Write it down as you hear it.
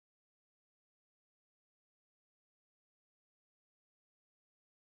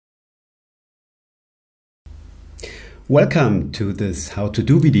Welcome to this how to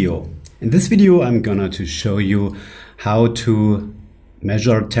do video. In this video I'm gonna to show you how to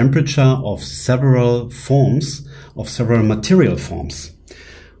measure temperature of several forms, of several material forms.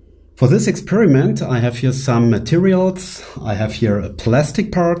 For this experiment I have here some materials. I have here a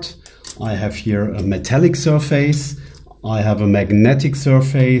plastic part, I have here a metallic surface, I have a magnetic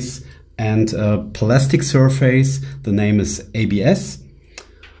surface and a plastic surface. The name is ABS.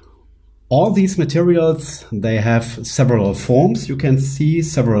 All these materials, they have several forms. You can see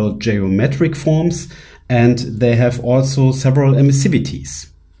several geometric forms, and they have also several emissivities.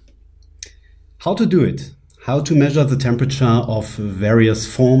 How to do it? How to measure the temperature of various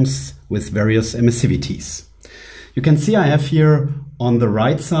forms with various emissivities? You can see I have here on the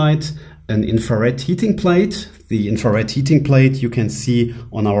right side an infrared heating plate. The infrared heating plate, you can see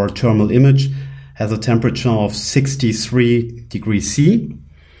on our thermal image, has a temperature of 63 degrees C.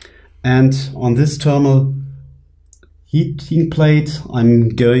 And on this thermal heating plate, I'm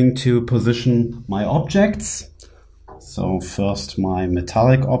going to position my objects. So first my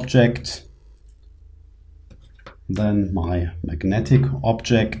metallic object, then my magnetic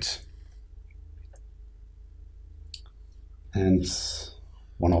object, and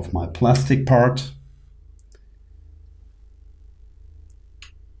one of my plastic part.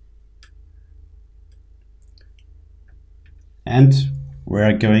 And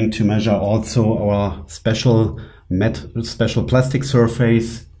we're going to measure also our special plastic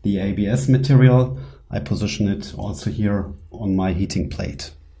surface, the ABS material. I position it also here on my heating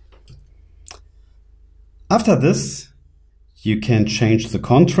plate. After this, you can change the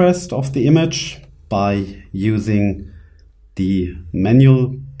contrast of the image by using the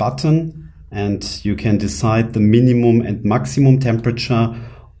manual button, and you can decide the minimum and maximum temperature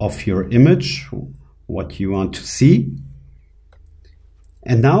of your image, what you want to see.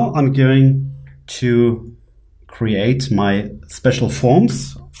 And now I'm going to create my special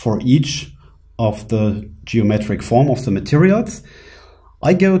forms for each of the geometric form of the materials.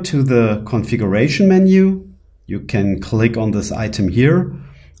 I go to the configuration menu. You can click on this item here,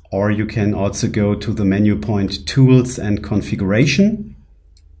 or you can also go to the menu point Tools and Configuration.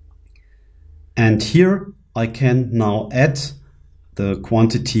 And here I can now add the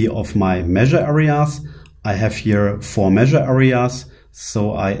quantity of my measure areas. I have here 4 measure areas.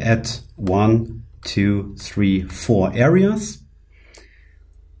 So I add 1, 2, 3, 4 areas.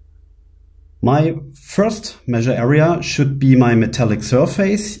 My first measure area should be my metallic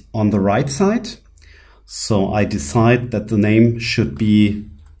surface on the right side. So I decide that the name should be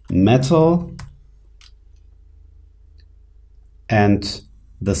metal, and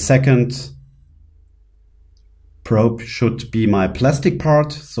the second probe should be my plastic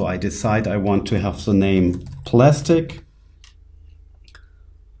part. So I decide I want to have the name plastic.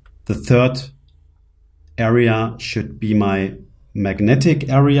 The third area should be my magnetic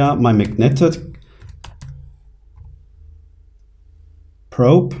area, my magnetic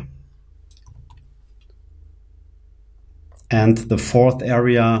probe. And the fourth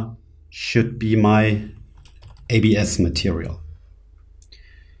area should be my ABS material.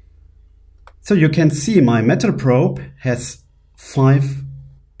 So you can see my metal probe has 5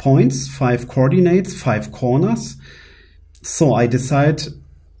 points, 5 coordinates, 5 corners. So I decide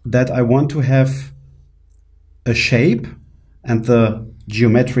that I want to have a shape, and the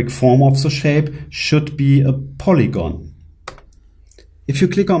geometric form of the shape should be a polygon. If you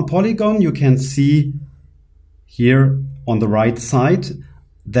click on polygon, you can see here on the right side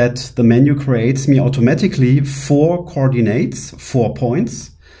that the menu creates me automatically 4 coordinates, 4 points,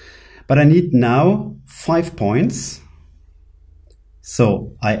 but I need now 5 points.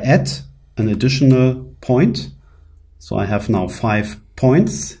 So I add an additional point. So I have now 5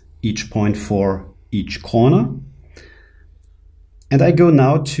 points, each point for each corner. And I go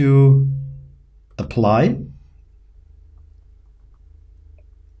now to apply.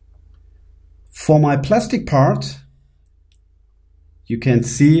 For my plastic part, you can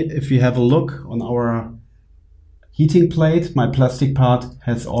see, if you have a look on our heating plate, my plastic part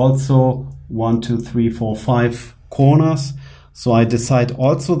has also 1, 2, 3, 4, 5 corners. So I decide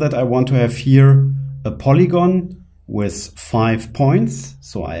also that I want to have here a polygon with 5 points.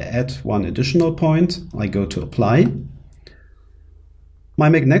 So I add 1 additional point. I go to apply. My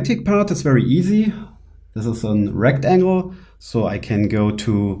magnetic part is very easy. This is a rectangle. So I can go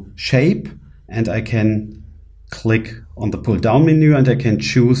to shape, and I can click on the pull down menu, and I can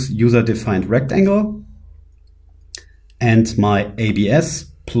choose user defined rectangle. And my ABS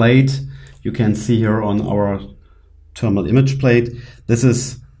plate, you can see here on our thermal image plate, this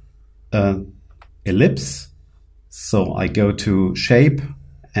is an ellipse. So I go to shape,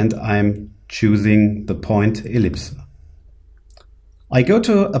 and I'm choosing the point ellipse. I go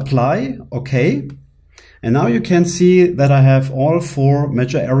to apply, OK. And now you can see that I have all 4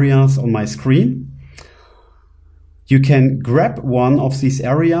 measure areas on my screen. You can grab one of these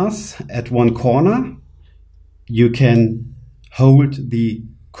areas at one corner. You can hold the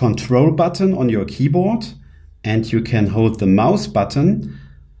control button on your keyboard, and you can hold the mouse button,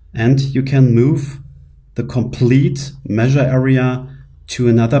 and you can move the complete measure area to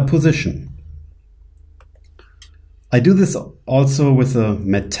another position. I do this also with a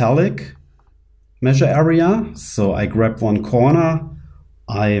metallic measure area. So I grab one corner,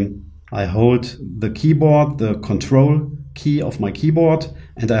 I hold the keyboard, the control key of my keyboard,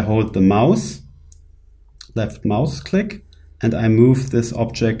 and I hold the mouse, left mouse click, and I move this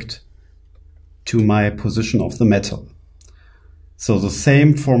object to my position of the metal. So the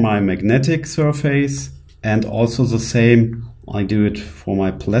same for my magnetic surface, and also the same, I do it for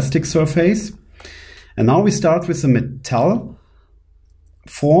my plastic surface. And now we start with the metal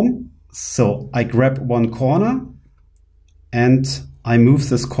form. So I grab one corner and I move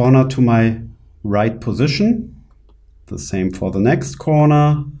this corner to my right position. The same for the next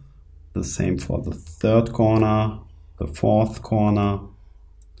corner, the same for the third corner, the fourth corner,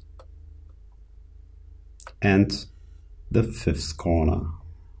 and the fifth corner.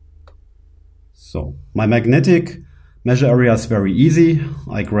 So my magnetic measure area is very easy.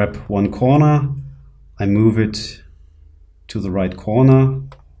 I grab one corner, I move it to the right corner,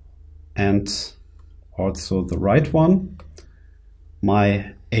 and also the right one.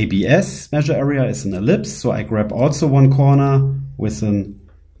 My ABS measure area is an ellipse, so I grab also one corner with a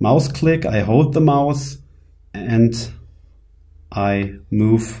mouse click. I hold the mouse and I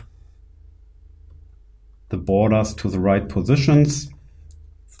move the borders to the right positions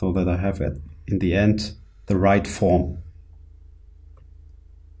so that I have in the end the right form.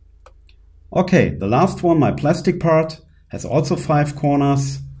 Okay, the last one, my plastic part, has also 5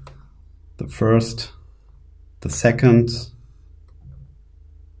 corners. The first, the second,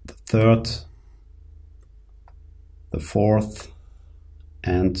 the third, the fourth,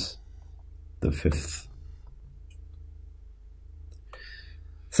 and the fifth.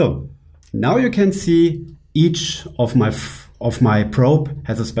 So now you can see each of my probe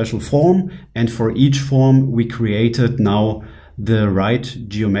has a special form, and for each form we created now the right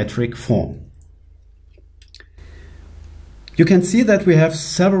geometric form. You can see that we have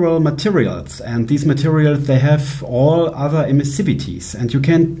several materials, and these materials, they have all other emissivities, and you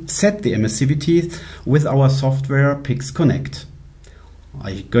can set the emissivities with our software PIX Connect.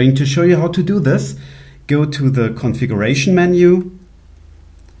 I'm going to show you how to do this. Go to the configuration menu,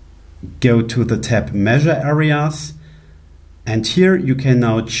 go to the tab measure areas, and here you can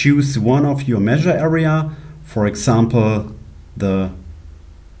now choose one of your measure area, for example the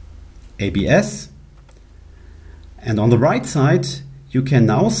ABS. And on the right side, you can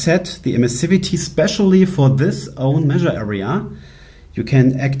now set the emissivity specially for this own measure area. You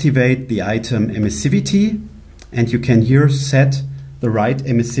can activate the item emissivity, and you can here set the right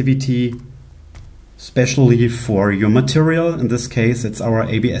emissivity specially for your material. In this case, it's our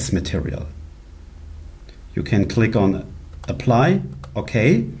ABS material. You can click on apply,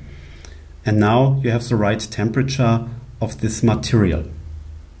 OK, and now you have the right temperature of this material.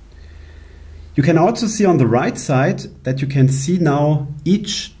 You can also see on the right side that you can see now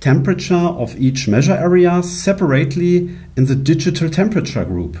each temperature of each measure area separately in the digital temperature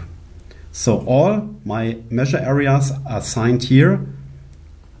group. So all my measure areas are assigned here,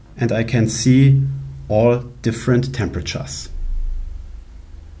 and I can see all different temperatures.